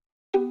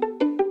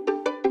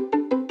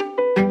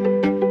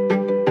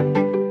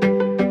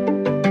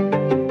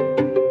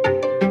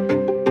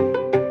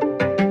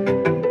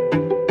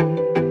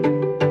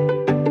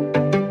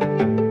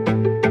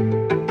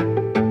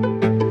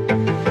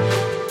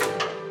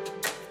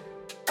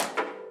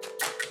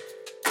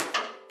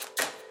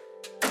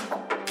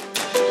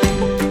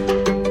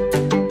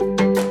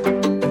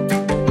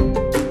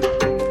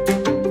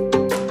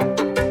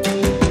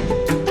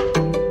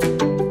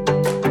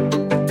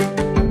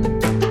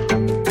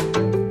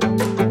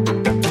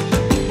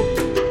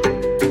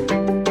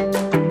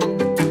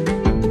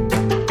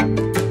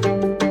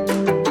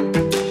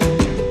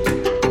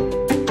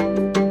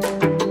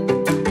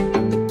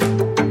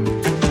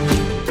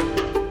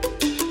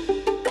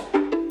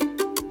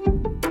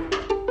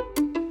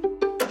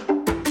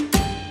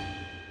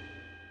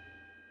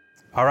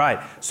All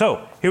right,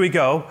 so here we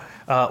go.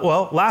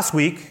 Last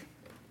week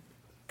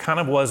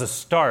kind of was a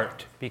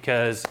start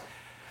because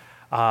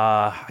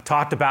I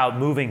talked about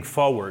moving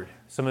forward.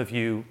 Some of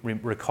you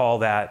recall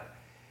that,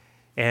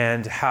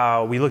 and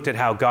how we looked at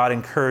how God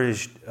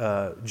encouraged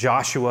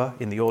Joshua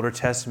in the Old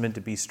Testament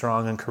to be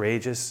strong and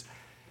courageous.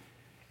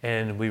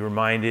 And we were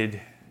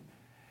reminded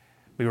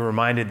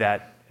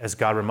that, as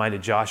God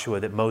reminded Joshua,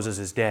 that Moses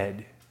is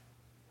dead.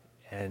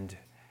 And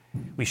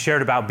we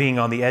shared about being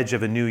on the edge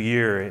of a new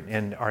year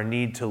and our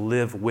need to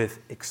live with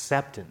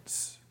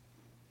acceptance,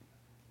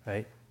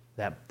 right?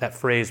 That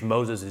phrase,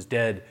 Moses is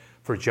dead,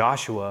 for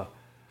Joshua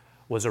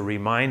was a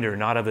reminder,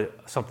 not of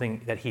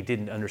something that he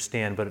didn't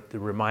understand, but the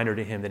reminder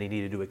to him that he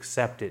needed to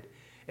accept it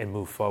and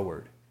move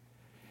forward.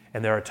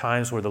 And there are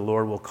times where the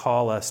Lord will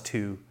call us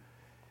to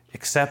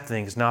accept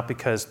things, not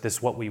because this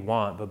is what we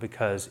want, but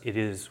because it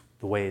is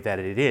the way that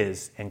it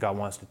is, and God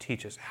wants to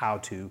teach us how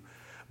to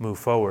move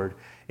forward.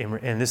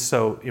 And this,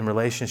 so in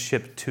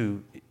relationship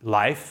to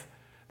life,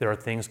 there are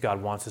things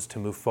God wants us to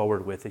move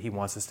forward with, that he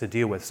wants us to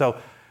deal with. So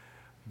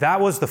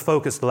that was the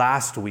focus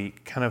last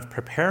week, kind of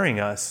preparing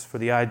us for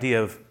the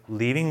idea of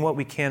leaving what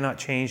we cannot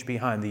change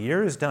behind. The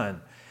year is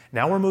done.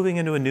 Now we're moving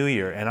into a new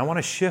year, and I want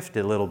to shift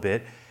it a little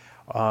bit.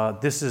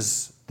 This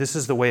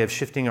is the way of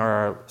shifting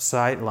our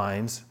sight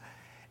lines.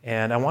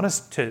 And I want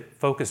us to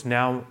focus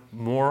now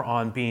more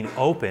on being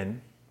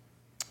open.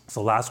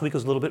 So last week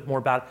was a little bit more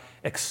about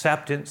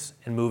acceptance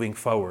and moving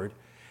forward.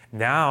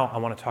 Now I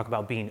want to talk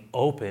about being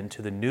open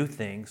to the new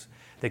things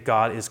that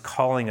God is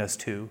calling us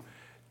to,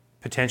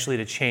 potentially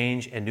to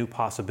change and new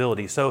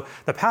possibilities. So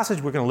the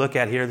passage we're going to look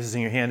at here, this is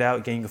in your handout.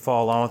 Again, you can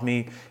follow along with me.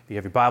 If you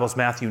have your Bibles,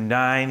 Matthew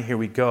 9, here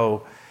we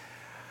go.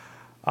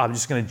 I'm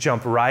just going to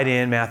jump right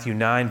in. Matthew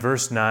 9,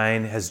 verse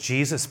 9. As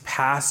Jesus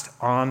passed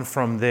on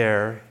from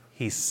there,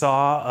 he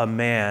saw a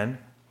man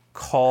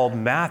called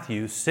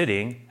Matthew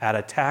sitting at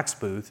a tax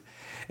booth,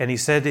 and he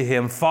said to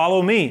him,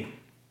 "Follow me."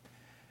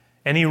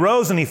 And he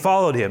rose and he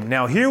followed him.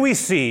 Now here we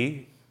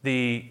see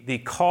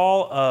the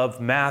call of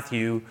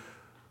Matthew,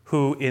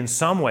 who in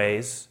some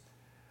ways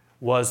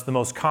was the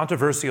most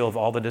controversial of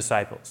all the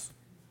disciples.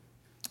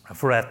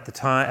 For at the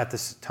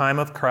time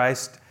of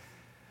Christ,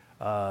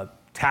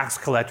 tax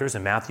collectors,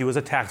 and Matthew was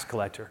a tax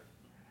collector.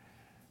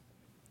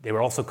 They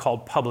were also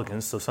called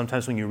publicans, so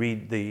sometimes when you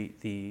read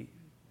the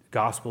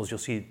Gospels, you'll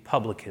see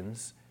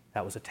publicans.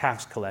 That was a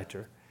tax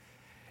collector.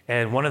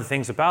 And one of the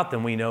things about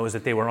them we know is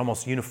that they were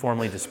almost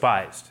uniformly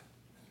despised.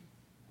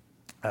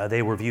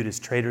 They were viewed as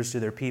traitors to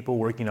their people,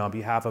 working on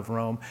behalf of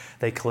Rome.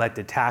 They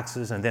collected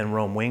taxes, and then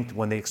Rome winked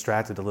when they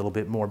extracted a little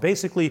bit more.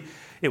 Basically,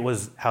 it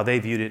was how they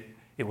viewed it.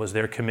 It was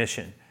their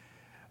commission.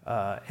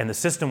 And the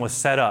system was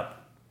set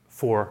up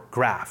for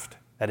graft,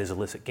 that is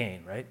illicit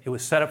gain, right? It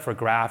was set up for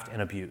graft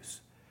and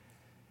abuse.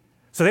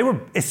 So they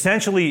were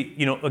essentially,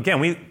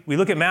 again, we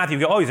look at Matthew,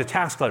 we go, oh, he's a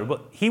tax collector.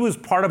 But he was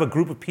part of a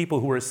group of people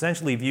who were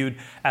essentially viewed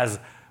as,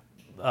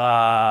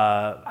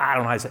 I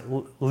don't know how to say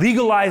it,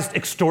 legalized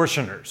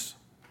extortioners.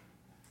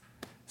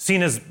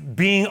 Seen as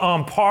being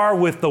on par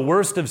with the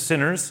worst of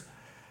sinners,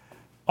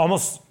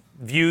 almost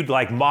viewed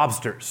like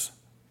mobsters.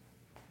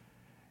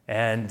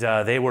 And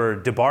they were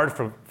debarred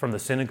from the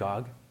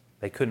synagogue.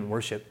 They couldn't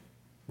worship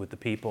with the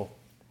people.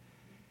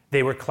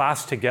 They were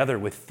classed together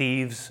with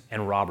thieves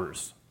and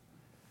robbers.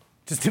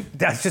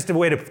 That's just a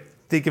way to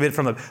think of it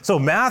from the... So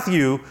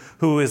Matthew,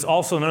 who is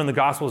also known in the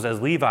Gospels as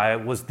Levi,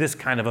 was this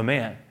kind of a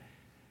man.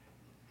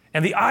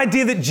 And the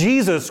idea that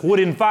Jesus would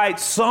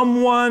invite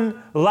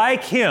someone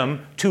like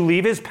him to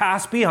leave his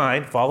past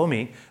behind, follow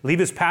me, leave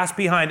his past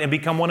behind and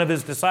become one of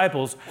his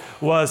disciples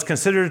was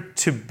considered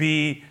to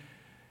be,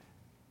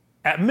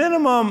 at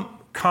minimum,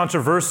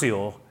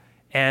 controversial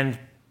and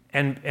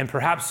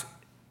perhaps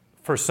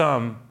for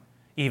some,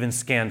 even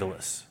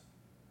scandalous.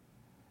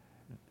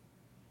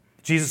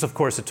 Jesus, of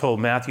course, had told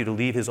Matthew to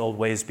leave his old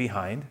ways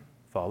behind,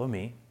 follow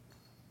me,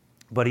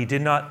 but he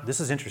did not,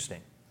 this is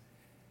interesting,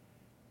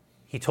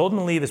 he told him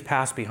to leave his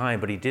past behind,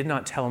 but he did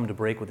not tell him to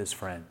break with his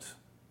friends.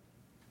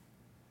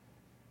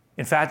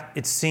 In fact,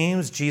 it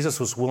seems Jesus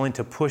was willing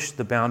to push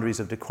the boundaries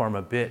of decorum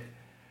a bit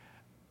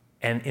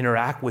and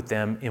interact with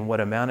them in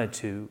what amounted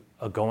to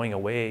a going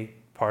away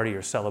party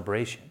or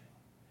celebration.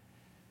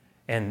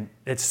 And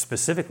it's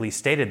specifically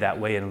stated that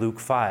way in Luke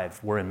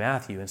 5. We're in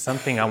Matthew, and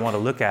something I want to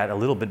look at a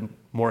little bit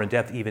more in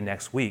depth even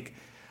next week.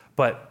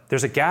 But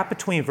there's a gap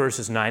between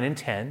verses 9 and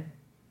 10.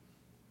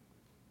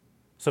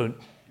 So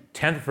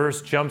 10th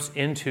verse jumps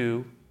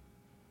into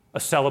a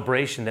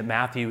celebration that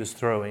Matthew is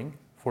throwing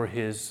for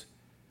his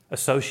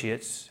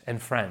associates and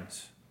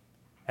friends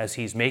as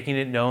he's making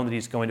it known that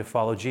he's going to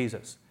follow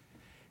Jesus.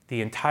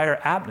 The entire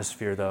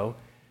atmosphere, though,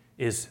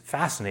 is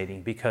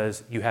fascinating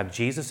because you have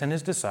Jesus and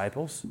his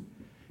disciples,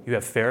 you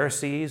have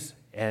Pharisees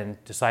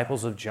and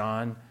disciples of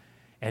John,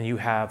 and you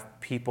have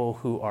people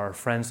who are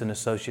friends and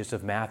associates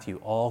of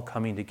Matthew all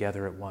coming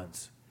together at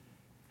once.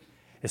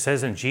 It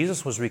says, and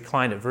Jesus was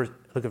reclined,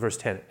 look at verse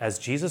 10, as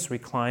Jesus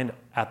reclined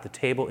at the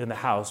table in the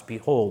house,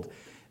 behold,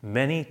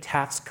 many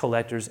tax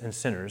collectors and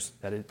sinners,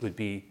 that it would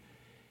be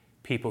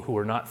people who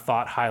were not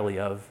thought highly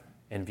of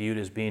and viewed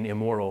as being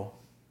immoral,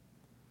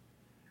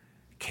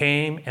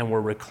 came and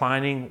were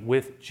reclining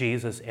with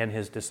Jesus and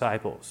his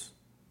disciples.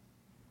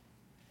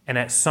 And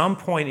at some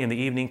point in the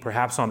evening,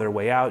 perhaps on their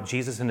way out,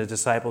 Jesus and his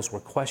disciples were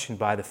questioned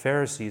by the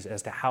Pharisees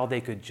as to how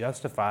they could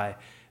justify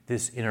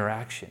this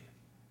interaction.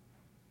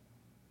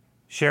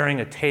 Sharing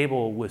a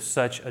table with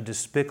such a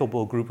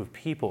despicable group of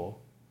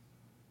people,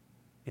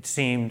 it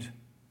seemed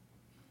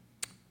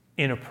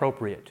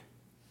inappropriate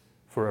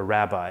for a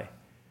rabbi,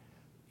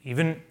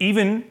 even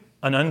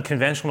an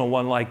unconventional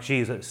one like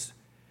Jesus,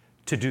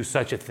 to do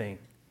such a thing.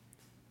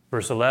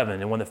 Verse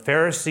 11, and when the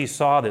Pharisees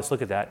saw this,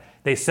 look at that,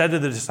 they said to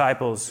the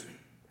disciples,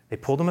 they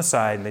pulled them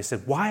aside and they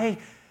said, "Why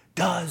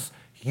does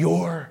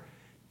your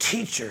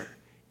teacher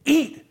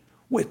eat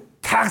with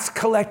tax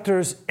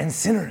collectors and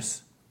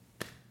sinners?"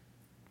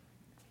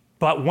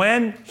 But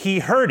when he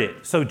heard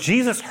it, so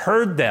Jesus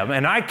heard them,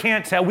 and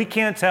we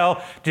can't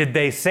tell, did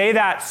they say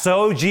that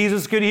so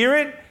Jesus could hear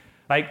it,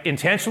 like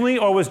intentionally,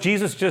 or was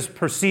Jesus just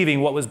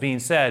perceiving what was being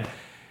said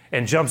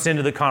and jumps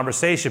into the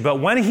conversation?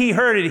 But when he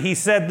heard it, he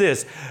said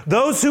this,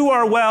 "Those who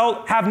are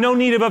well have no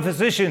need of a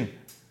physician,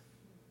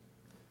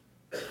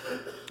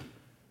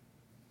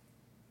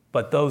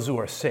 but those who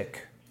are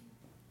sick."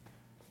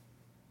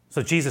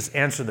 So Jesus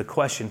answered the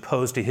question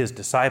posed to his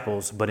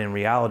disciples, but in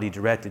reality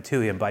directed to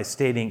him, by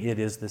stating, "It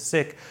is the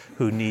sick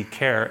who need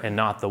care and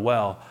not the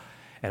well.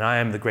 And I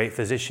am the great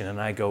physician,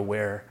 and I go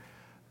where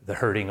the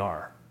hurting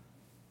are."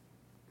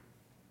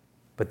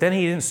 But then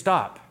he didn't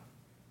stop.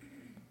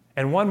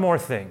 And one more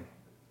thing.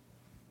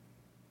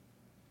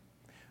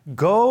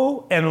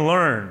 Go and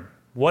learn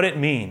what it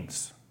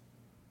means.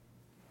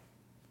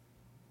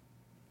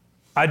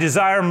 I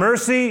desire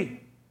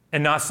mercy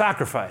and not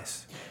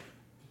sacrifice.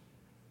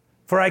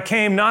 For I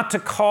came not to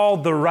call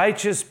the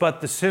righteous,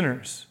 but the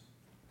sinners.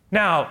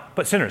 Now,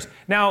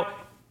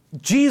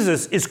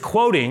 Jesus is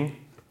quoting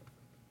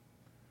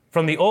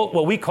from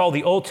what we call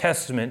the Old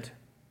Testament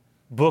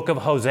book of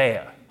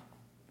Hosea.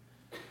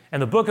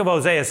 And the book of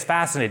Hosea is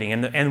fascinating.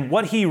 And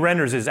what he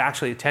renders is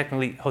actually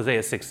technically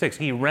Hosea 6:6.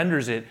 He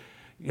renders it,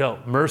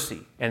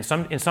 mercy. And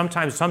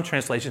sometimes some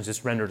translations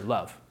it's rendered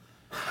love.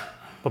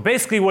 But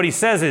basically what he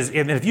says is,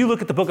 if you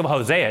look at the book of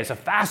Hosea, it's a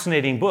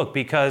fascinating book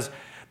because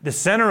the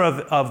center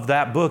of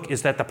that book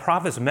is that the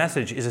prophet's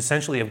message is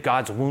essentially of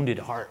God's wounded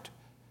heart.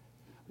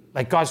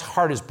 Like God's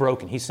heart is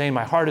broken. He's saying,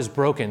 my heart is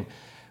broken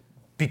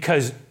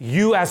because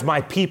you as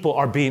my people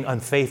are being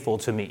unfaithful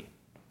to me.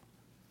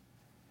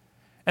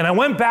 And I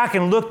went back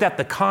and looked at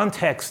the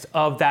context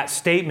of that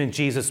statement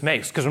Jesus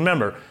makes. Because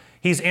remember,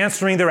 he's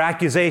answering their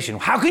accusation.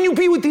 How can you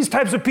be with these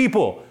types of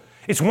people?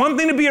 It's one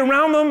thing to be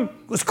around them,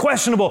 it's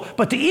questionable,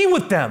 but to eat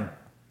with them,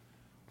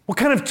 what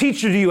kind of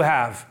teacher do you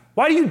have?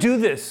 Why do you do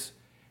this?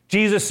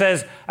 Jesus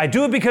says, I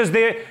do it because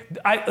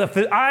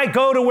I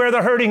go to where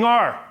the hurting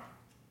are.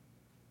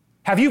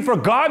 Have you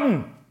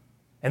forgotten?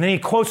 And then he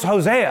quotes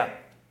Hosea.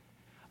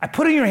 I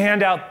put in your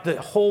handout the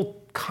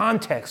whole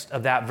context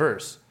of that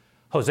verse,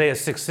 Hosea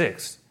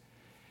 6:6.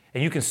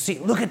 And you can see,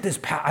 look at this.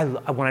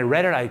 When I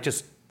read it, I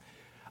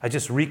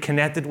just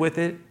reconnected with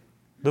it.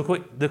 Look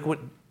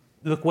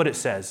what it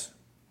says.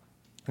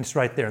 It's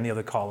right there in the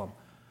other column.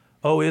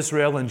 O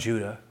Israel and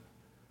Judah,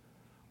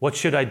 what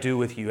should I do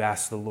with you,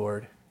 asks the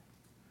Lord.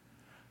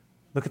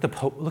 Look at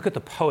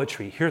the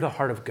poetry. Hear the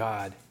heart of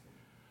God.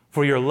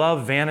 For your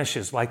love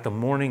vanishes like the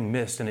morning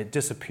mist, and it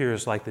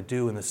disappears like the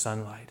dew in the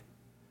sunlight.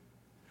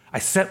 I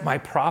sent my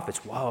prophets,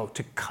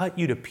 to cut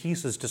you to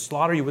pieces, to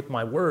slaughter you with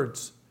my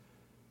words,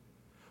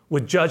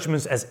 with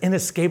judgments as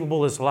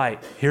inescapable as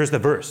light. Here's the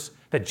verse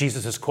that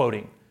Jesus is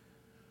quoting.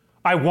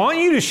 I want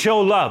you to show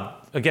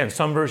love. Again,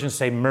 some versions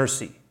say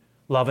mercy,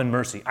 love and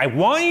mercy. I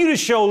want you to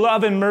show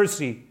love and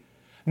mercy,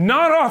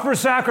 not offer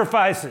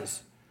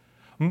sacrifices.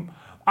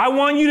 I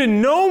want you to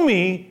know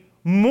me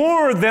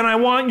more than I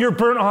want your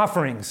burnt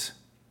offerings.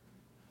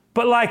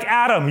 But like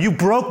Adam, you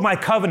broke my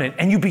covenant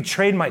and you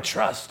betrayed my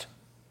trust.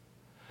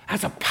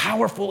 That's a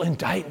powerful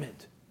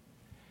indictment.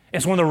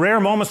 It's one of the rare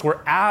moments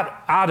where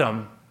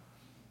Adam,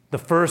 the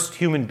first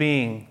human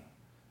being,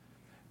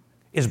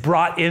 is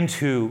brought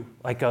into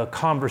like a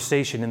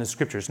conversation in the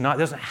scriptures. It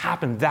doesn't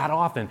happen that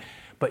often,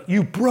 but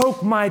you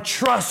broke my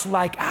trust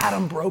like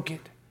Adam broke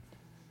it.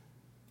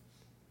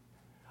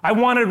 I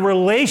wanted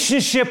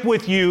relationship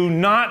with you,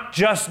 not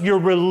just your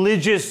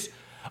religious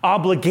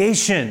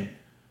obligation.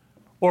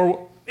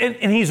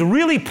 And he's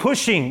really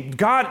pushing,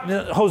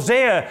 God's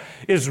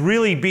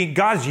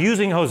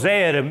using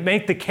Hosea to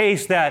make the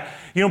case that,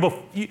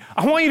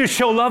 I want you to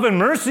show love and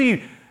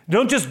mercy.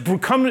 Don't just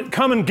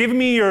come and give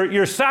me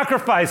your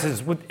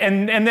sacrifices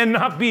and then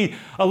not be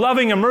a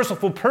loving and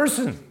merciful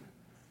person.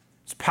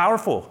 It's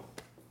powerful.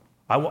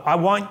 I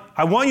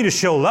want you to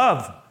show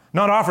love,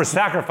 not offer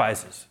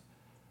sacrifices.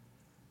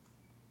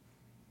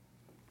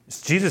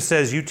 Jesus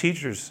says, you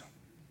teachers,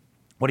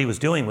 what he was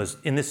doing was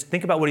in this,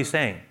 think about what he's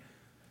saying.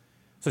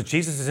 So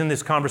Jesus is in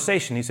this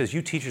conversation. He says,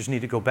 you teachers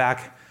need to go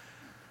back.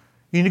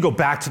 You need to go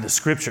back to the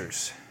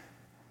scriptures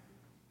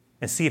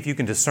and see if you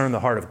can discern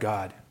the heart of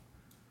God.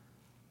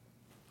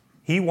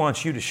 He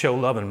wants you to show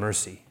love and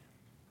mercy.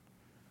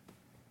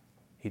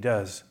 He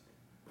does.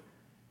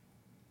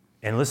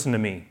 And listen to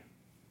me.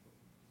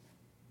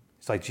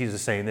 It's like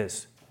Jesus saying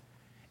this,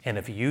 and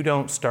if you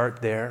don't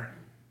start there,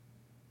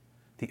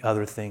 the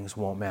other things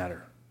won't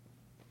matter.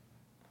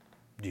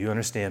 Do you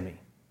understand me?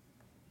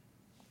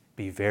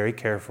 Be very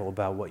careful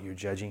about what you're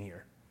judging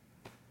here.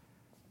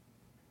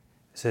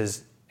 It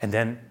says, and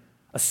then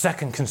a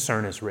second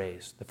concern is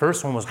raised. The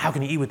first one was, how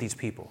can you eat with these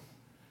people?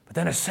 But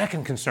then a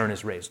second concern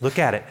is raised. Look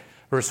at it,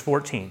 verse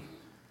 14.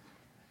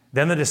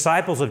 Then the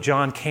disciples of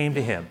John came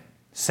to him,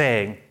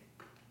 saying,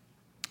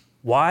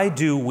 why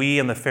do we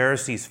and the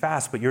Pharisees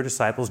fast, but your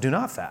disciples do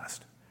not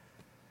fast?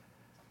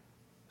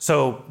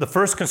 So the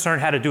first concern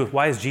had to do with,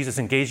 why is Jesus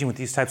engaging with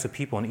these types of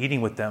people and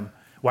eating with them?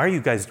 Why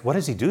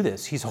does he do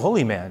this? He's a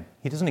holy man.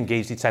 He doesn't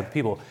engage these type of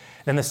people.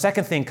 Then the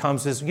second thing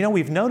comes is,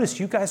 we've noticed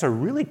you guys are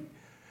really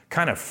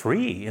kind of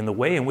free in the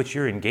way in which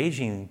you're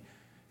engaging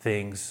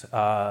things.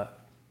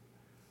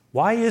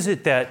 Why is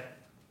it that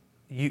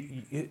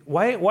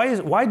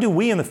why do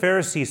we and the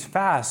Pharisees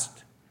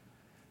fast,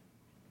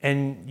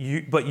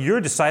 but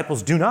your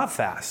disciples do not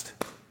fast?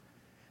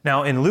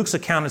 Now, in Luke's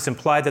account, it's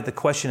implied that the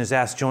question is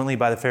asked jointly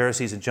by the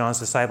Pharisees and John's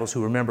disciples,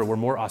 who, remember, were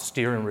more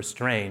austere and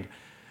restrained.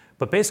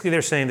 But basically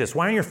they're saying this,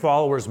 why aren't your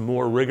followers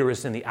more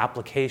rigorous in the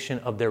application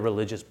of their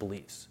religious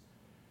beliefs?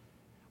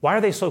 Why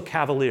are they so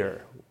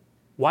cavalier?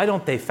 Why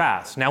don't they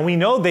fast? Now we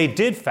know they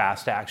did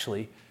fast,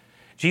 actually.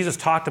 Jesus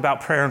talked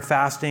about prayer and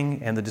fasting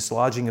and the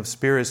dislodging of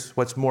spirits.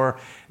 What's more,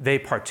 they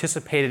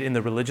participated in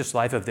the religious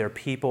life of their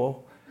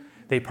people.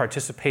 They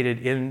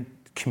participated in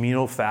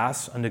communal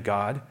fasts unto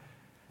God.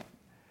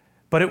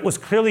 But it was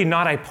clearly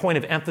not a point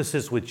of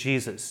emphasis with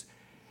Jesus.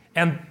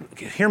 And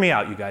hear me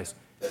out, you guys.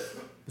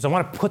 Because I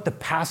want to put the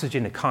passage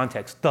into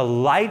context. The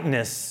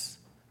lightness,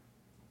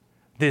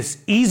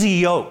 this easy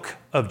yoke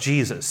of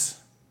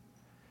Jesus,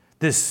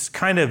 this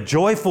kind of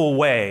joyful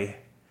way,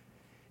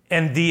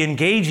 and the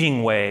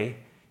engaging way,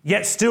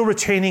 yet still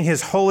retaining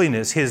his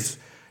holiness,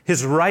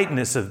 his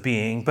rightness of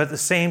being, but at the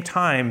same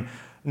time,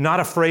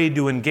 not afraid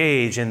to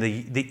engage, and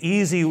the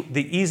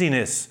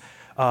easiness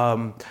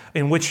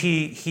in which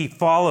he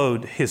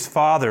followed his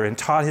Father and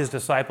taught his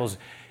disciples.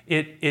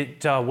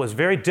 It was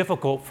very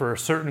difficult for a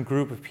certain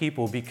group of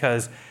people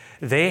because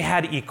they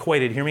had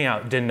equated, hear me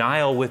out,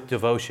 denial with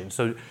devotion.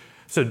 So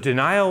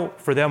denial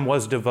for them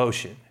was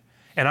devotion.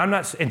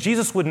 And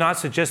Jesus would not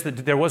suggest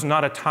that there was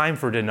not a time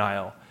for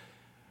denial.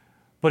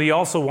 But he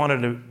also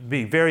wanted to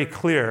be very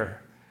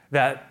clear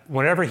that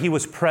whenever he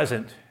was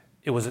present,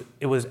 it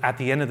was at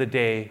the end of the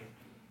day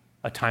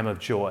a time of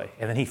joy.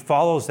 And then he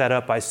follows that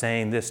up by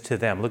saying this to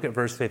them. Look at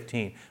verse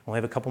 15. I only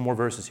have a couple more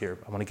verses here.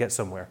 I want to get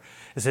somewhere.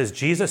 It says,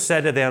 Jesus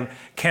said to them,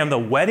 can the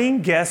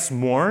wedding guests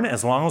mourn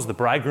as long as the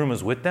bridegroom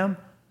is with them?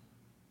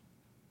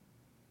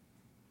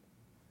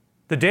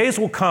 The days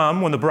will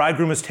come when the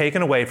bridegroom is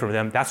taken away from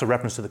them. That's a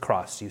reference to the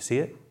cross. Do you see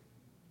it?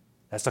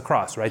 That's the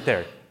cross right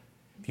there.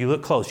 If you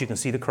look close, you can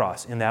see the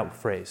cross in that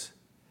phrase.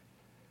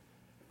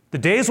 The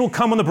days will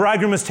come when the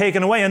bridegroom is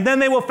taken away, and then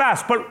they will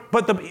fast.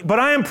 But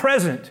I am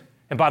present.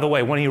 And by the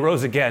way, when he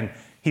rose again,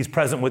 he's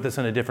present with us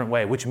in a different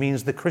way, which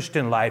means the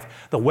Christian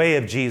life, the way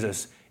of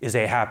Jesus, is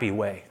a happy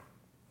way.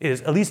 It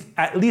is,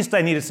 at least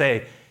I need to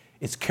say,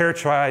 it's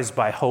characterized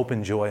by hope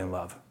and joy and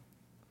love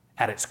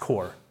at its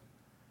core.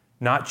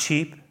 Not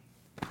cheap.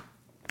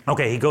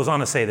 Okay, he goes on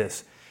to say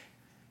this.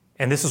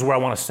 And this is where I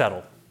want to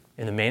settle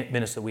in the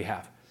minutes that we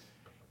have.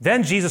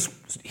 Then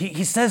Jesus,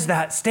 he says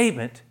that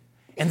statement,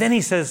 and then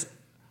he says,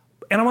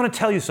 and I want to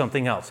tell you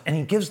something else. And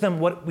he gives them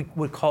what we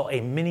would call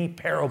a mini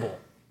parable.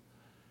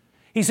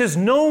 He says,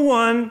 no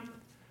one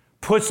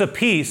puts a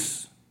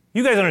piece,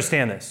 you guys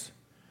understand this,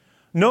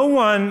 no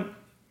one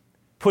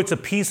puts a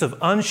piece of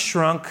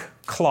unshrunk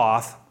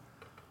cloth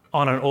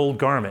on an old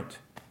garment,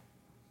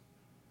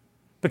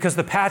 because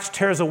the patch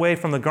tears away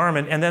from the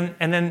garment, and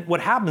then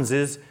what happens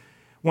is,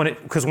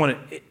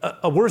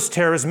 a worse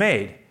tear is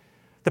made,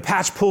 the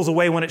patch pulls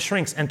away when it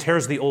shrinks and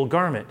tears the old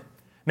garment,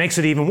 makes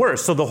it even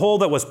worse. So the hole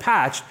that was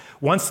patched,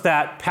 once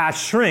that patch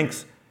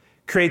shrinks,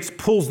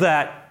 pulls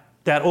that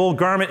old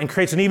garment and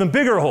creates an even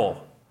bigger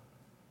hole.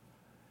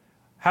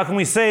 How can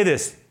we say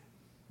this?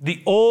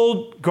 The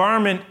old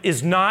garment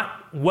is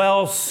not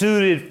well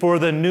suited for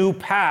the new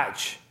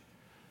patch.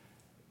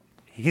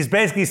 He's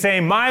basically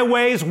saying, my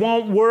ways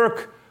won't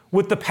work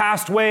with the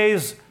past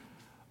ways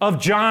of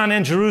John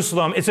and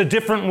Jerusalem. It's a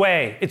different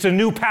way. It's a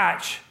new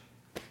patch.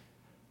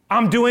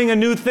 I'm doing a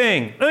new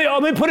thing.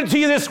 Let me put it to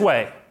you this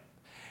way.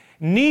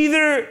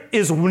 Neither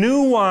is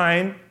new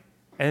wine,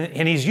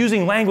 and he's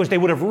using language they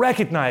would have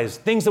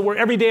recognized, things that were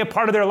every day a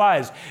part of their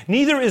lives.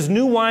 Neither is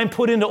new wine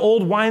put into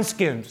old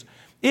wineskins.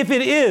 If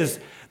it is,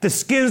 the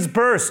skins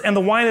burst and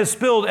the wine is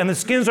spilled and the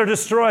skins are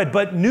destroyed.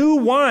 But new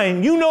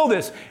wine, you know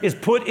this, is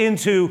put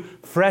into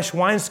fresh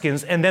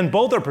wineskins, and then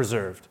both are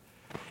preserved.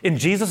 In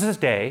Jesus'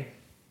 day,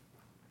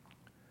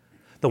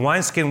 the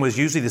wineskin was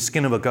usually the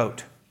skin of a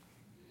goat,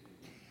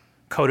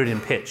 coated in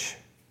pitch.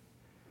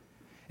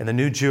 And the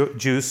new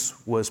juice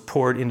was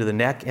poured into the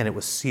neck, and it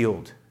was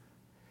sealed,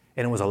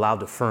 and it was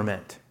allowed to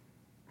ferment.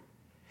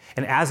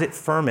 And as it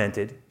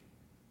fermented,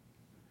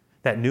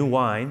 that new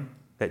wine,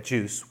 that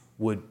juice,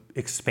 would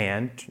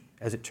expand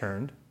as it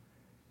turned,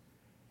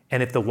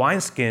 And if the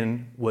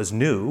wineskin was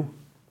new,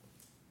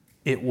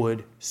 it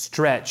would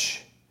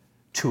stretch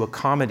to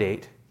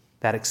accommodate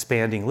that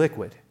expanding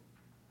liquid.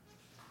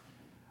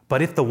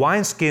 But if the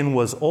wineskin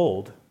was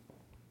old,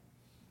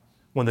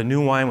 when the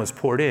new wine was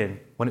poured in,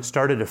 when it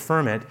started to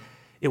ferment,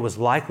 it was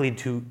likely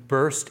to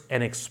burst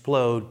and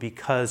explode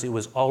because it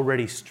was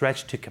already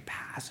stretched to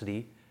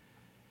capacity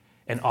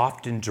and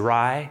often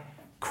dry,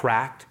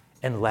 cracked,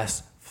 and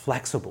less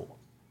flexible.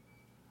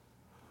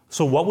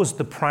 So what was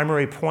the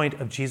primary point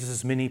of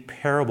Jesus' mini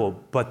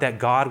parable but that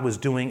God was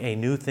doing a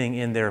new thing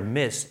in their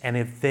midst? And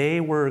if they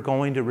were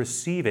going to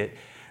receive it,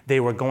 they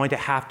were going to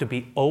have to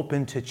be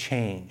open to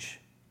change.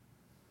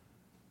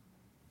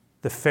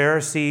 The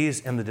Pharisees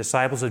and the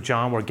disciples of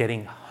John were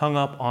getting hung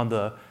up on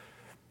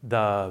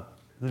the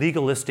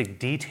legalistic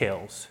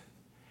details.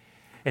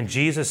 And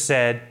Jesus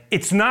said,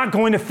 it's not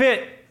going to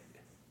fit.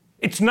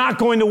 It's not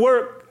going to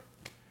work.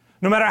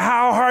 No matter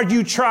how hard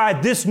you try,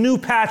 this new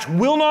patch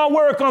will not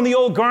work on the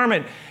old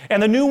garment.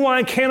 And the new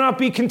wine cannot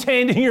be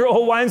contained in your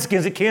old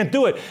wineskins. It can't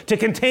do it. To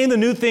contain the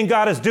new thing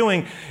God is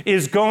doing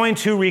is going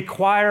to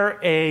require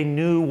a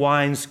new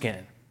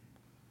wineskin.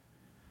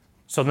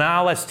 So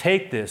now let's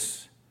take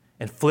this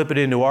and flip it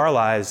into our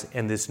lives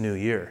in this new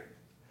year.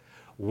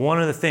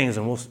 One of the things,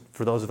 and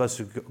for those of us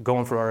who are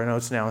going through our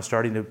notes now and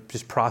starting to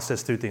just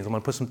process through things, I'm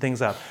going to put some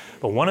things up.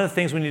 But one of the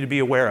things we need to be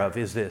aware of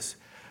is this.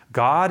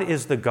 God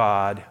is the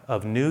God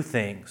of new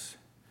things,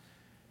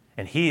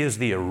 and He is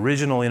the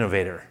original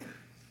innovator.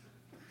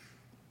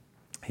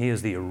 He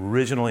is the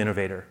original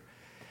innovator.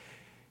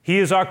 He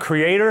is our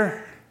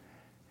creator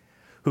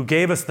who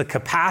gave us the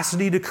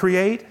capacity to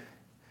create.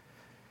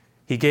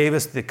 He gave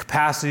us the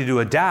capacity to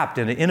adapt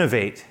and to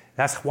innovate.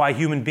 That's why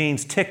human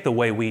beings tick the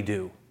way we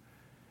do.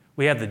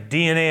 We have the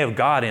DNA of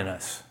God in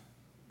us.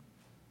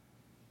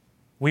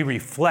 We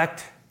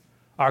reflect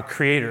our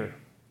Creator,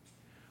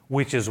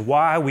 which is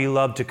why we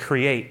love to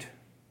create.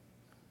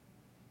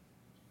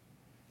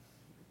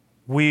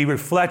 We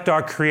reflect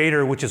our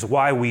Creator, which is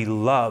why we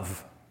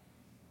love.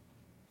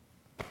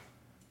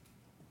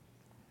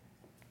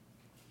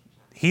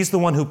 He's the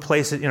one who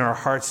placed it in our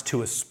hearts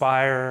to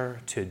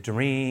aspire, to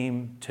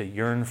dream, to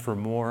yearn for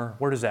more.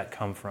 Where does that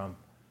come from?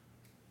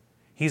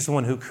 He's the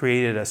one who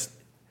created us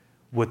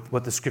with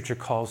what the Scripture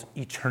calls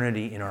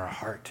eternity in our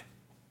heart.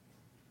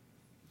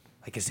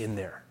 Like it's in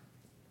there.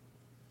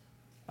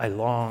 I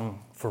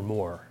long for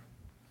more.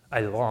 I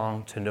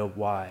long to know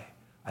why.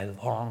 I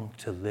long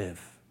to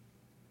live.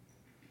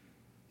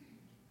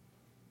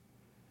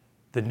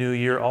 The new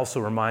year also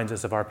reminds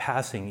us of our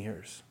passing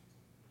years.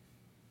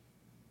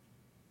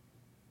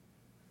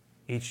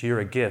 Each year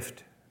a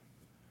gift.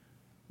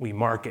 We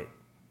mark it.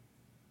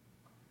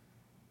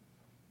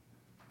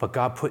 But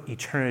God put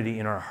eternity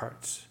in our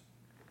hearts.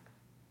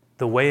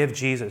 The way of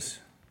Jesus,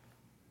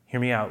 hear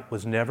me out,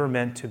 was never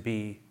meant to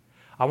be,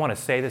 I want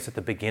to say this at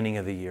the beginning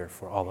of the year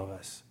for all of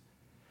us.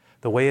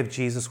 The way of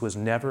Jesus was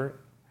never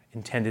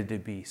intended to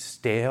be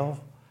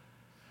stale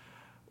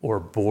or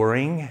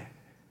boring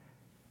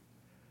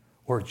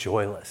or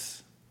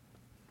joyless,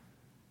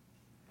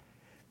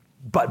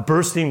 but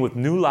bursting with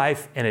new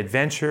life and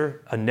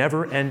adventure, a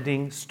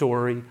never-ending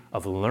story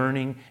of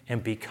learning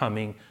and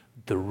becoming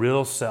the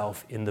real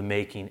self in the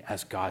making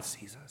as God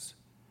sees us.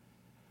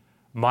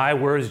 My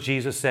words,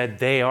 Jesus said,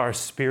 they are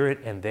spirit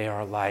and they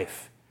are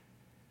life.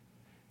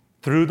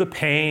 Through the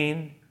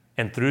pain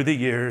and through the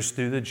years,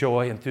 through the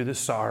joy and through the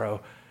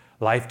sorrow,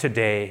 life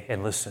today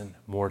and listen,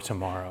 more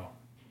tomorrow.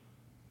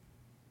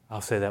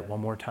 I'll say that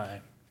one more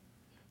time.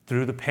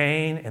 Through the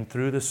pain and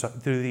through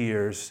the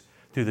years,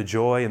 through the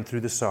joy and through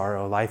the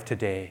sorrow, life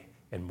today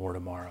and more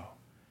tomorrow.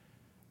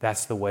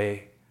 That's the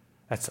way,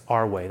 that's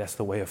our way, that's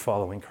the way of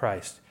following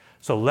Christ.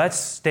 So let's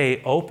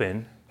stay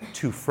open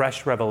to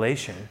fresh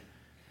revelation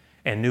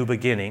and new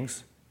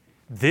beginnings.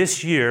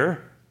 This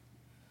year,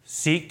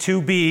 seek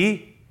to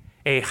be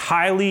a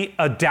highly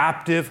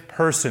adaptive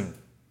person.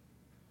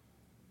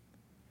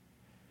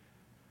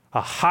 A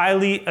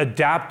highly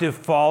adaptive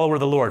follower of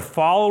the Lord.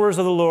 Followers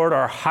of the Lord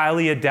are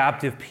highly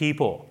adaptive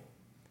people.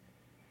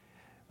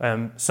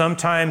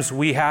 Sometimes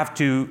we have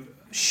to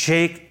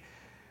shake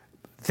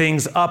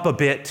things up a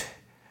bit,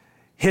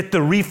 hit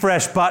the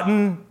refresh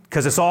button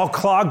because it's all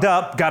clogged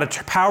up, got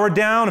to power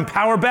down and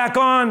power back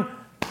on.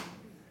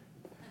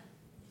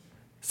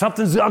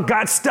 Something's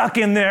got stuck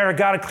in there,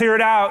 got to clear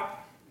it out.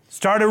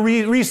 Start a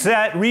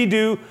reset,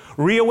 redo,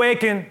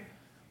 reawaken.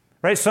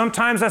 Right?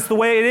 Sometimes that's the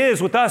way it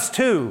is with us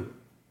too.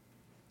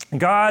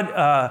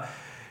 God,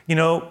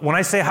 when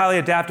I say highly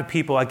adaptive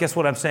people, I guess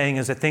what I'm saying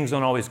is that things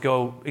don't always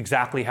go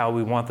exactly how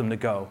we want them to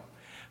go.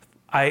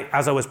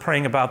 As I was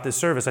praying about this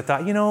service, I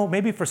thought,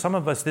 maybe for some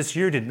of us this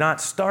year did not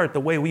start the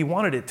way we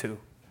wanted it to.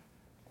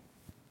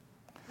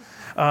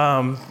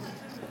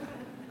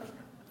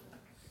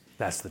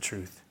 That's the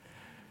truth.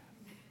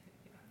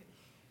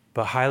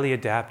 But highly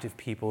adaptive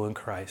people in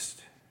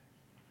Christ,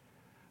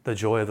 the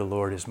joy of the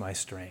Lord is my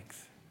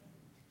strength.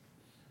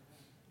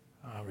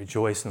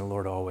 Rejoice in the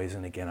Lord always,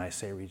 and again I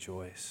say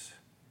rejoice.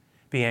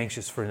 Be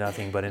anxious for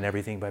nothing, but in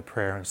everything by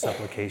prayer and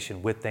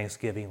supplication, with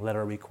thanksgiving, let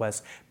our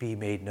requests be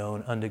made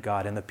known unto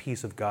God. And the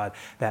peace of God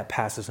that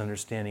passes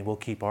understanding will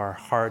keep our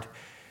heart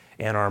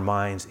and our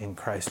minds in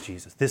Christ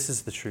Jesus. This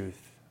is the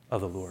truth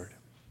of the Lord.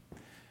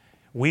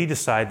 We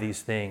decide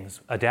these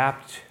things,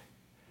 adapt.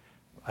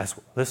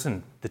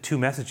 Listen, the two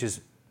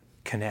messages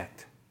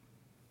connect.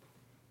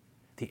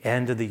 The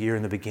end of the year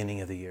and the beginning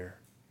of the year.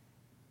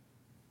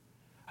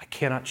 I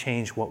cannot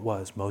change what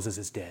was. Moses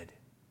is dead.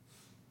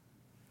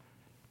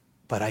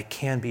 But I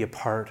can be a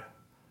part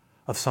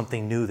of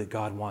something new that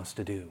God wants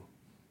to do.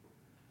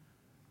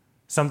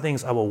 Some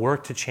things I will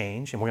work to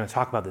change, and we're going to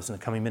talk about this in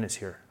the coming minutes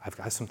here. I've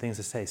got some things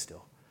to say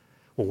still.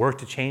 We'll work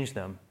to change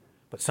them,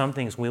 but some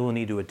things we will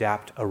need to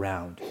adapt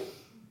around.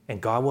 And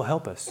God will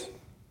help us.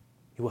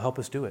 He will help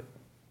us do it.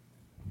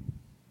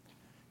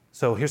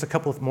 So here's a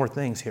couple of more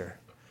things here.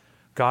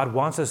 God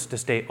wants us to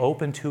stay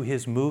open to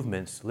his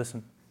movements,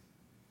 listen,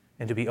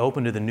 and to be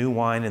open to the new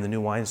wine and the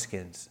new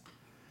wineskins.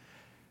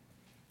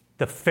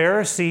 The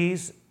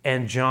Pharisees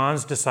and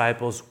John's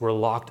disciples were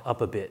locked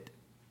up a bit.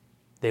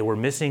 They were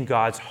missing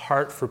God's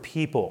heart for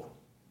people.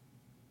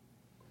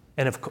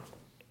 And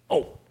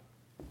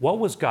what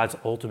was God's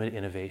ultimate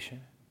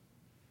innovation?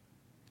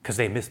 Because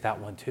they missed that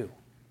one too.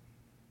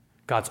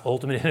 God's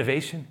ultimate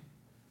innovation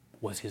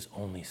was his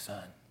only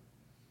son.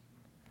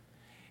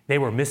 They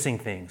were missing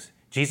things.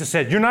 Jesus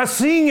said, you're not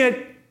seeing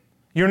it.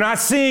 You're not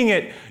seeing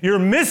it. You're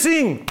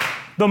missing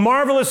the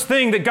marvelous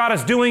thing that God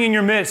is doing in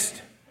your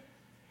midst.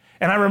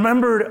 And I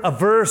remembered a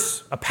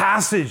verse, a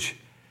passage.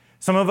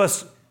 Some of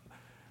us,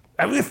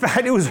 in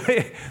fact,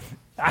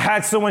 I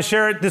had someone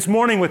share it this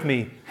morning with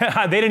me.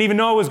 They didn't even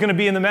know it was going to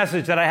be in the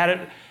message that I had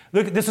it.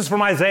 Look, this is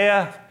from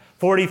Isaiah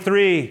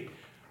 43.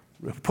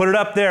 Put it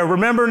up there.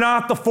 Remember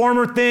not the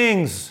former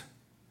things.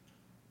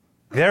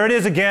 There it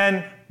is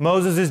again.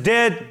 Moses is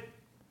dead.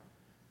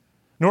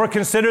 Nor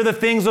consider the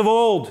things of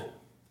old.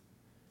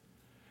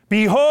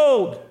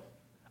 Behold,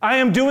 I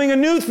am doing a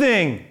new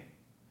thing.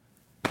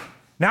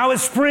 Now it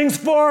springs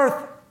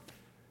forth.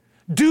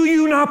 Do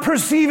you not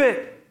perceive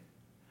it?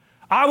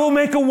 I will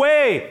make a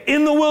way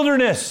in the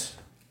wilderness.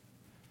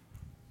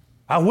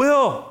 I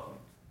will.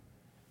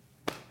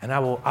 And I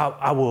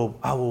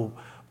will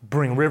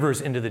bring rivers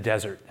into the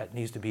desert. That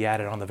needs to be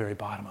added on the very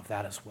bottom of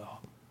that as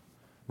well.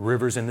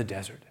 Rivers in the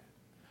desert.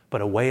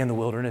 But a way in the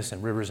wilderness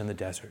and rivers in the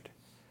desert.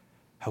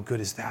 How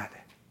good is that?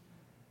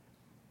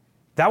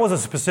 That was a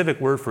specific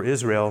word for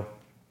Israel,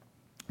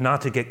 not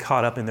to get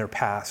caught up in their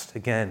past.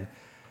 Again,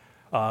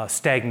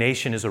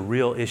 stagnation is a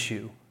real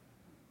issue.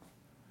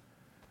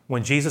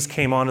 When Jesus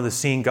came onto the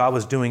scene, God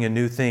was doing a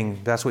new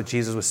thing. That's what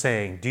Jesus was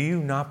saying. Do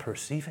you not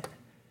perceive it?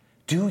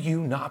 Do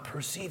you not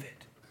perceive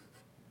it?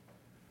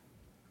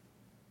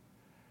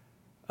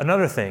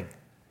 Another thing.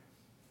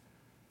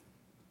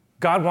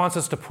 God wants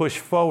us to push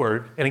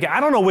forward. And again, I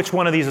don't know which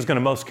one of these is going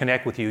to most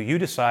connect with you. You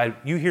decide.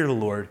 You hear the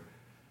Lord.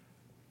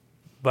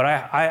 But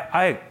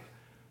I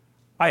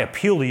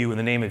appeal to you in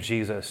the name of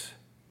Jesus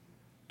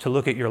to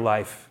look at your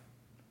life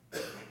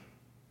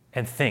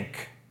and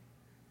think.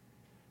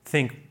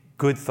 Think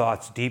good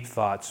thoughts, deep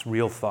thoughts,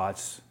 real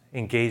thoughts.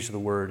 Engage the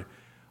Word.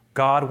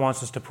 God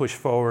wants us to push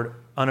forward,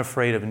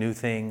 unafraid of new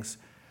things.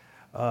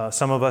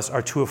 Some of us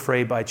are too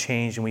afraid by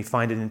change and we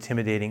find it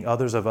intimidating.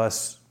 Others of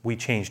us, we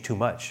change too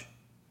much.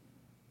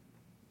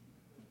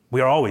 We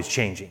are always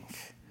changing.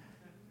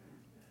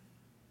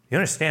 You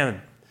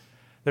understand?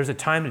 There's a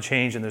time to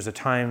change and there's a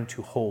time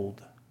to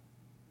hold.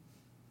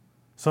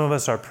 Some of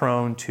us are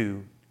prone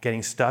to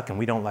getting stuck and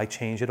we don't like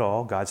change at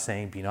all. God's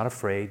saying, be not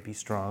afraid, be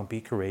strong,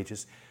 be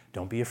courageous.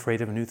 Don't be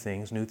afraid of new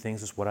things. New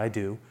things is what I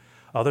do.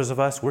 Others of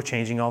us, we're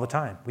changing all the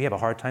time. We have a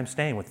hard time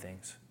staying with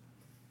things.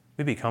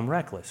 We become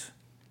reckless.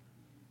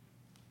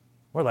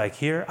 We're like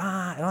here,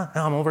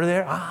 I'm over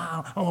there,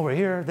 I'm over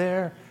here,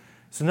 there.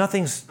 So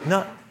nothing's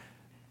not.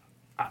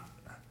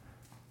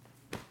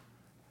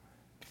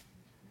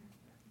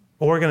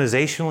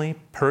 Organizationally,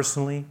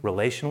 personally,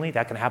 relationally,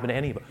 that can happen to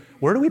anybody.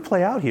 Where do we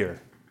play out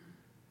here?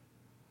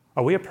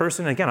 Are we a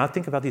person? Again, I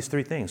think about these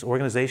three things: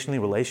 organizationally,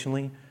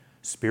 relationally,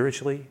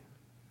 spiritually.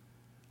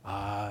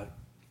 How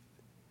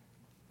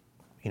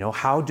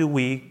do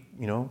we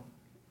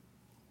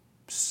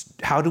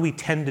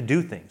tend to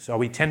do things? Are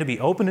we tend to be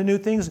open to new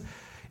things?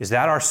 Is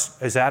that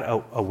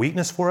a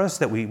weakness for us,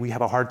 that we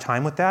have a hard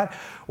time with that?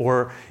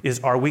 Or is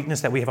our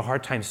weakness that we have a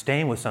hard time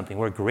staying with something?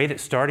 We're great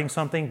at starting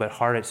something, but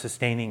hard at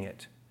sustaining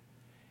it.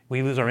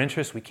 We lose our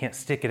interest, we can't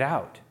stick it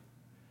out.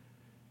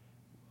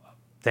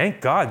 Thank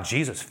God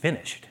Jesus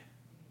finished.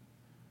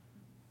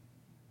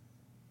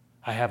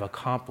 I have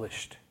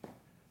accomplished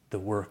the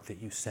work that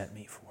you sent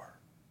me for.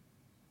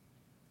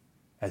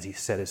 As he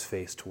set his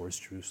face towards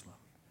Jerusalem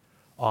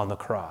on the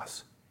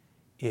cross,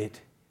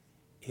 it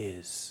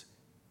is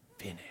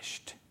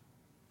finished.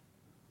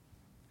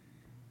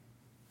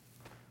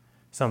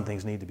 Some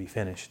things need to be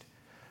finished.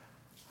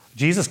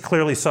 Jesus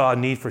clearly saw a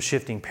need for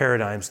shifting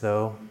paradigms,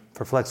 though,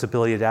 for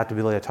flexibility,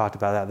 adaptability. I talked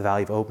about that, the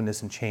value of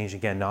openness and change.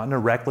 Again, not in a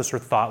reckless or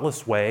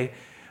thoughtless way.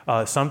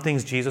 Some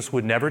things Jesus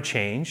would never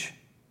change.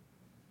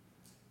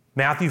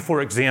 Matthew,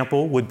 for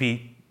example, would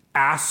be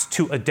asked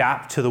to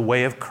adapt to the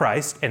way of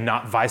Christ and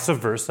not vice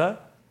versa.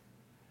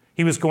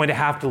 He was going to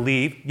have to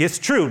leave. It's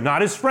true,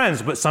 not his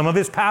friends, but some of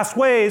his past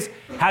ways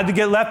had to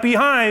get left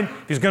behind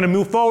if he's going to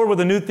move forward with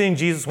a new thing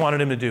Jesus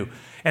wanted him to do.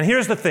 And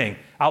here's the thing.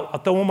 I'll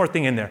throw one more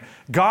thing in there.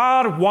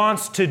 God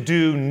wants to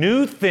do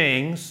new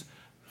things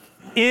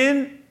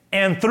in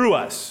and through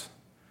us.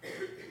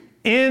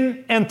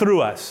 In and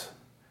through us.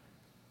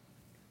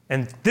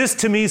 And this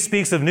to me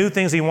speaks of new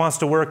things he wants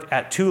to work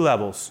at two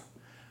levels.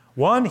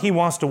 One, he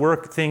wants to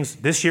work things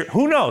this year.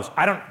 Who knows?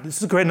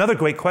 This is another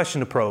great question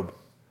to probe.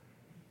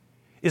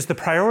 Is the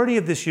priority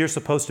of this year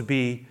supposed to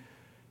be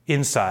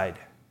inside?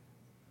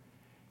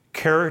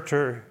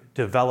 Character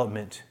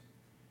development,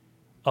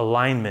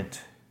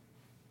 alignment,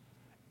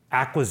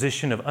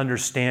 acquisition of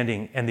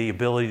understanding, and the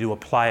ability to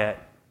apply it.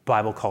 The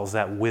Bible calls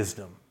that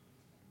wisdom.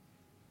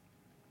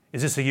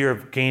 Is this a year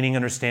of gaining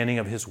understanding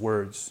of his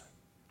words?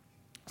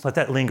 Let's let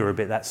that linger a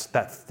bit,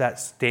 that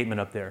statement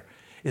up there.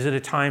 Is it a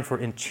time for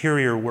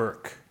interior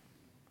work?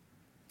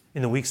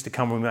 In the weeks to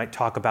come, we might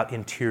talk about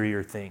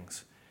interior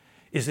things.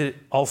 Is it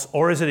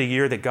a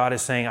year that God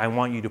is saying, I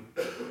want you to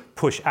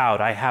push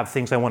out. I have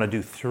things I want to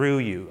do through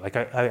you. Like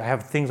I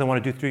have things I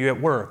want to do through you at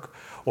work,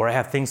 or I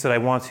have things that I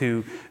want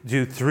to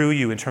do through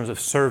you in terms of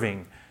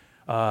serving.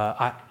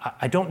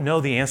 I don't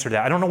know the answer to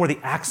that. I don't know where the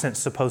accent's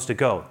supposed to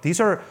go.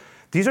 These are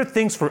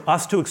things for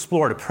us to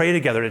explore, to pray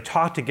together, to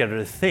talk together,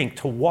 to think,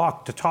 to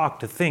walk, to talk,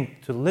 to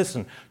think, to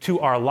listen to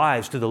our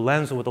lives, to the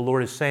lens of what the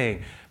Lord is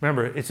saying.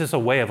 Remember, it's just a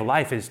way of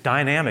life. It's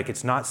dynamic.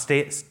 It's not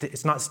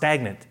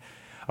stagnant.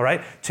 All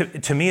right?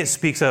 To me, it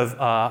speaks of,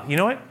 you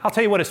know what? I'll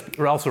tell you what it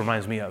also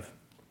reminds me of.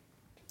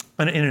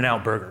 An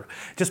In-N-Out burger.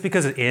 Just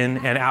because it's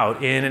in and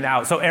out, in and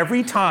out. So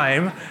every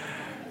time,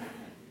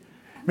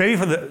 maybe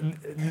for the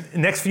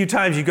next few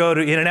times you go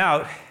to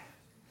In-N-Out,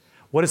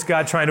 what is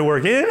God trying to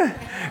work in?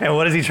 And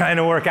what is he trying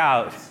to work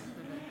out?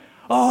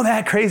 Oh,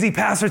 that crazy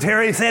Pastor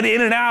Terry said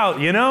in and out,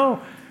 you know?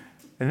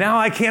 And now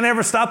I can't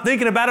ever stop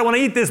thinking about it when I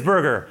eat this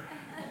burger.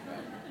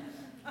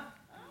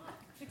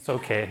 It's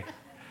okay.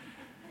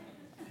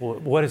 Well,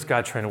 what is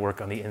God trying to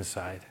work on the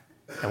inside?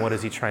 And what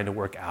is he trying to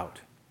work out?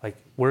 Like,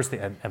 where's the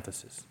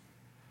emphasis?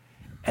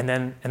 And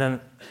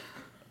then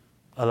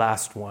a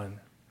last one.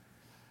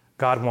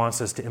 God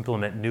wants us to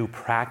implement new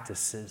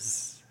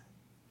practices,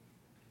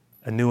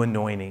 a new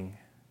anointing.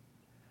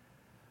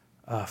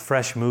 A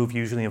fresh move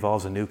usually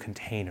involves a new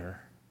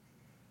container.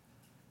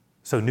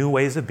 So new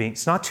ways of being.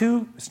 It's not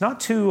too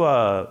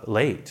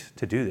late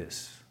to do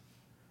this.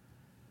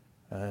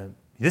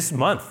 This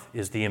month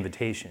is the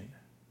invitation.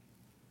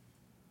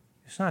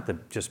 It's not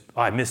just,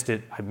 I missed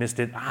it. I missed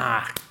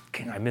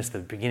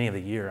the beginning of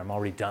the year. I'm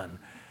already done.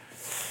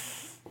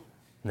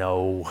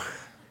 No.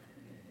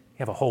 You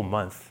have a whole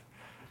month.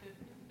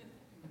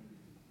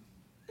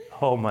 A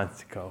whole month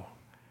to go.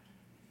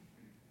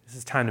 This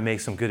is time to make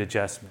some good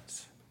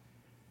adjustments.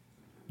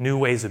 New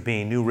ways of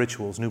being, new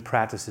rituals, new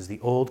practices. The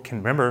old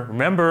can,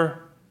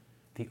 remember,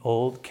 the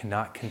old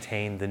cannot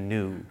contain the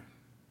new.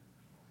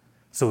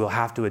 So we'll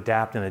have to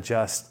adapt and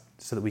adjust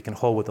so that we can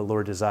hold what the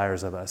Lord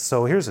desires of us.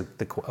 So here's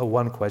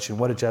one question.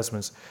 What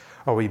adjustments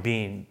are we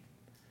being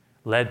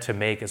led to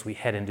make as we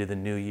head into the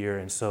new year,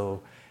 and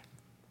so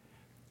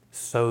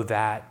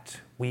that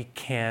we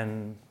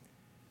can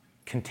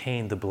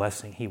contain the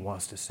blessing he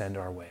wants to send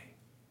our way?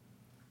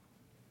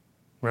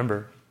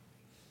 Remember,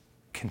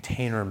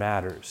 container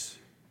matters.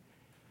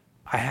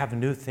 I have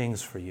new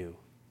things for you,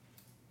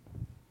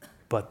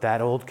 but that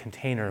old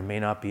container may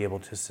not be able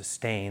to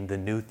sustain the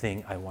new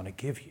thing I want to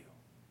give you.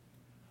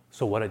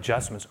 So what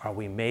adjustments are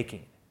we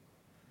making?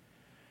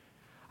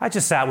 I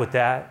just sat with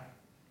that,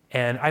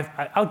 and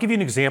I'll give you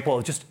an example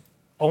of just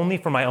only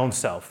for my own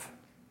self,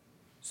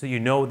 so you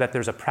know that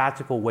there's a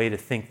practical way to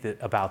think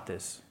about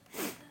this.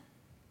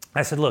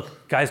 I said,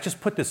 look, guys, just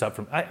put this up.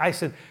 I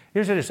said,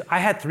 here's what it is. I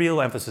had 3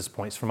 little emphasis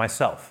points for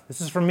myself. This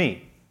is for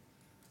me.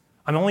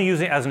 I'm only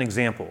using it as an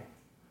example.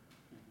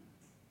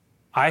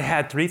 I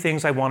had 3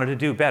 things I wanted to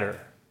do better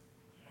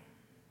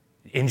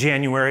in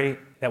January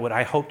that would,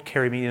 I hoped,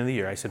 carry me into the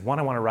year. I said, 1,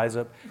 I want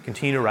to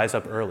continue to rise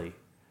up early.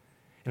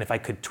 And if I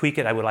could tweak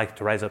it, I would like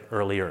to rise up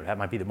earlier. That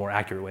might be the more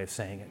accurate way of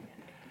saying it.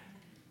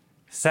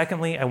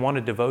 Secondly, I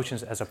wanted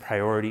devotions as a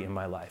priority in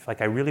my life. Like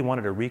I really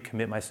wanted to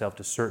recommit myself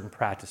to certain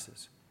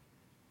practices.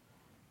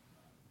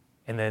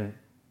 And then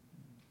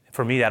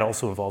for me, that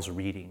also involves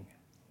reading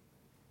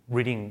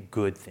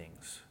good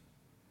things.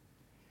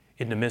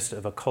 In the midst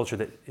of a culture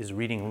that is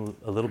reading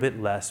a little bit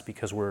less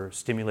because we're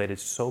stimulated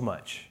so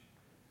much,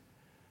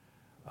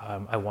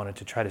 I wanted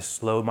to try to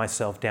slow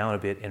myself down a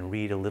bit and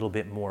read a little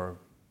bit more.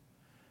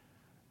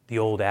 The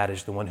old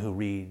adage, the one who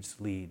reads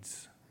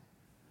leads.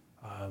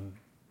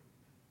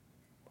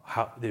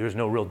 There's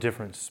no real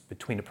difference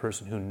between a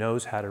person who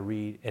knows how to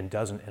read and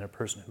doesn't, and a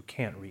person who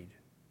can't read.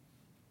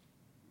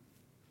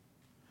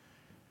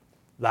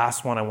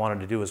 Last one I wanted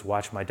to do was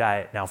watch my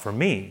diet. Now for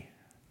me,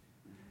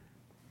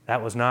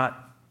 that was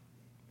not,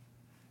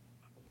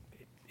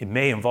 it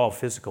may involve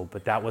physical,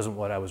 but that wasn't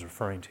what I was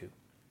referring to.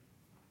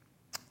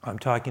 I'm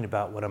talking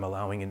about what I'm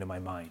allowing into my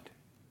mind.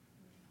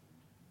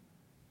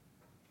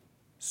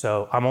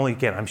 So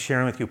I'm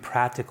sharing with you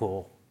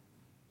practical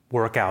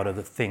workout of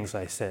the things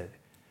I said.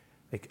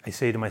 Like I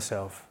say to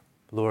myself,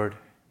 Lord,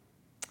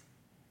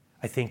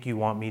 I think you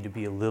want me to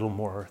be a little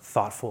more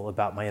thoughtful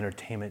about my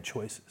entertainment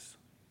choices.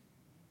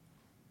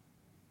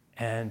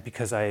 And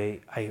because I'm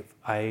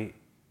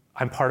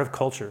part of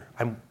culture.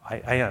 I'm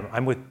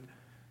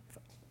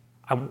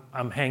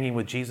hanging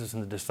with Jesus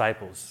and the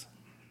disciples,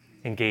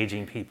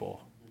 engaging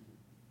people.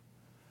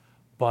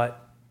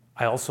 But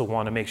I also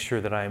want to make sure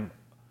that I'm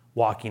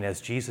walking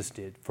as Jesus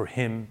did. For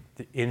him,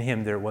 in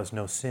him there was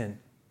no sin,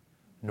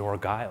 nor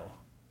guile,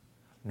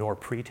 nor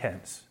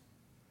pretense,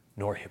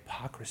 nor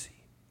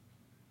hypocrisy.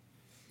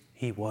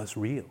 He was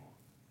real.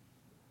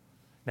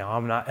 Now,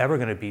 I'm not ever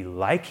going to be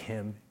like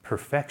him,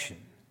 perfection,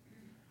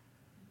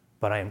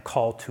 but I am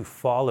called to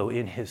follow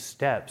in his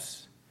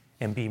steps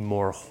and be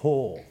more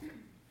whole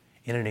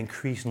in an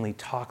increasingly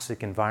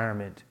toxic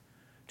environment,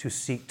 to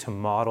seek to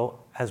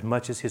model as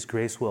much as his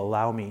grace will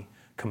allow me,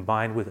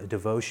 combined with a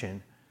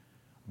devotion,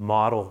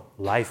 model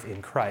life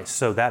in Christ.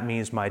 So that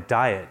means my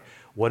diet,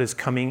 what is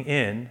coming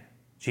in,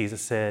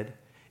 Jesus said,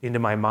 into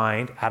my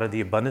mind, out of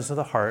the abundance of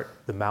the heart,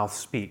 the mouth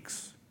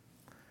speaks.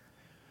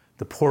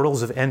 The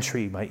portals of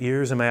entry, my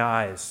ears and my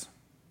eyes,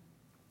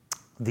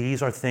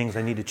 these are things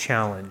I need to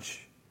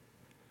challenge.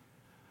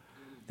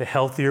 The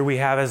healthier we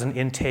have as an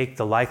intake,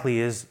 the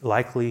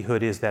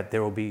likelihood is that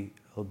there will be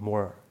a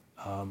more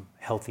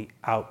healthy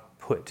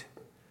output.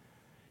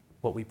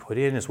 What we put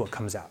in is what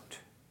comes out.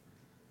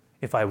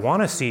 If I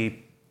want to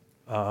see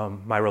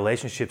my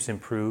relationships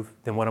improve,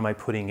 then what am I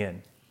putting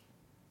in?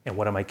 And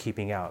what am I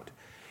keeping out?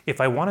 If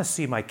I want to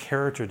see my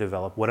character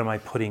develop, what am I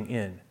putting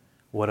in?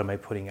 What am I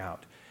putting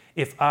out?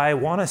 If I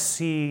want to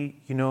see,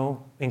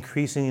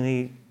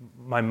 increasingly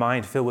my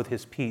mind filled with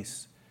his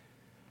peace,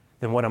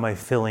 then what am I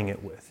filling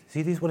it with?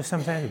 See, these what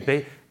sometimes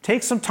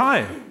take some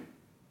time.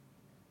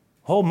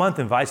 Whole month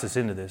invites us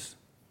into this.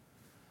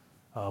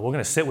 We're going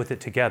to sit with it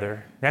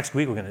together. Next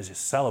week we're going to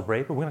just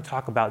celebrate, but we're going to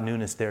talk about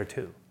newness there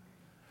too.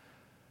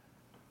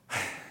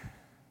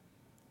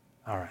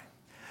 All right.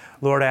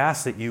 Lord, I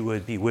ask that you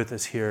would be with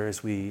us here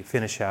as we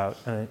finish out.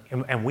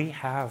 And we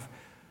have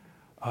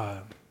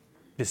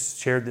just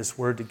shared this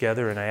word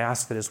together, and I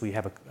ask that as we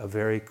have a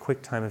very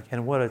quick time,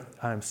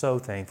 I'm so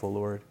thankful,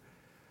 Lord.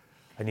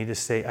 I need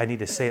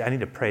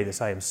to pray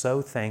this. I am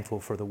so thankful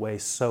for the way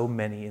so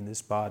many in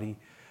this body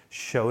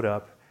showed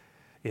up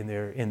in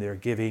their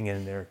giving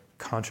and their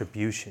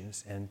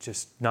contributions, and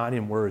just not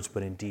in words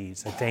but in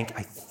deeds. I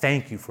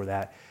thank you for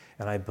that,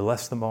 and I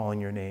bless them all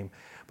in your name.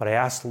 But I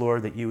ask,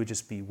 Lord, that you would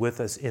just be with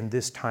us in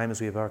this time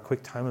as we have our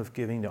quick time of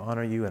giving to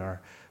honor you, and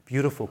our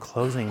beautiful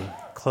closing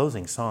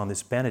song,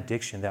 this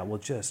benediction that will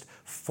just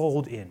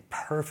fold in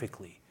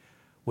perfectly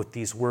with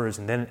these words.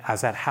 And then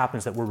as that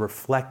happens, that we're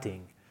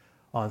reflecting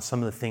on some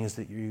of the things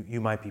that you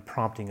might be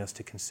prompting us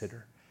to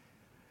consider.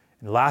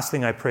 And the last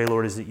thing I pray,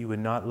 Lord, is that you would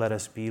not let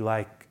us be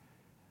like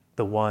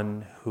the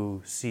one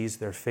who sees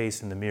their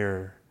face in the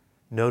mirror,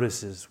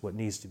 notices what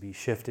needs to be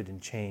shifted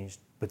and changed,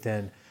 but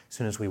then as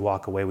soon as we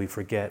walk away, we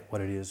forget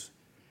what it is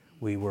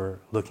we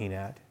were looking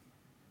at.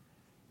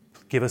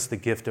 Give us the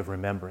gift of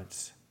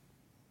remembrance,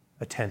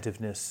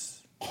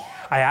 attentiveness.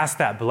 I ask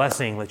that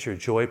blessing, let your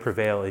joy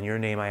prevail. In your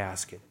name I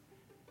ask it.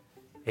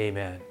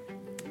 Amen.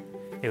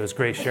 It was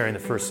great sharing the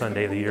first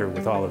Sunday of the year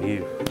with all of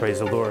you. Praise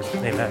the Lord.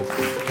 Amen.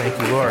 Thank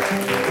you, Lord.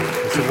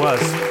 Yes, it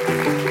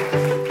was.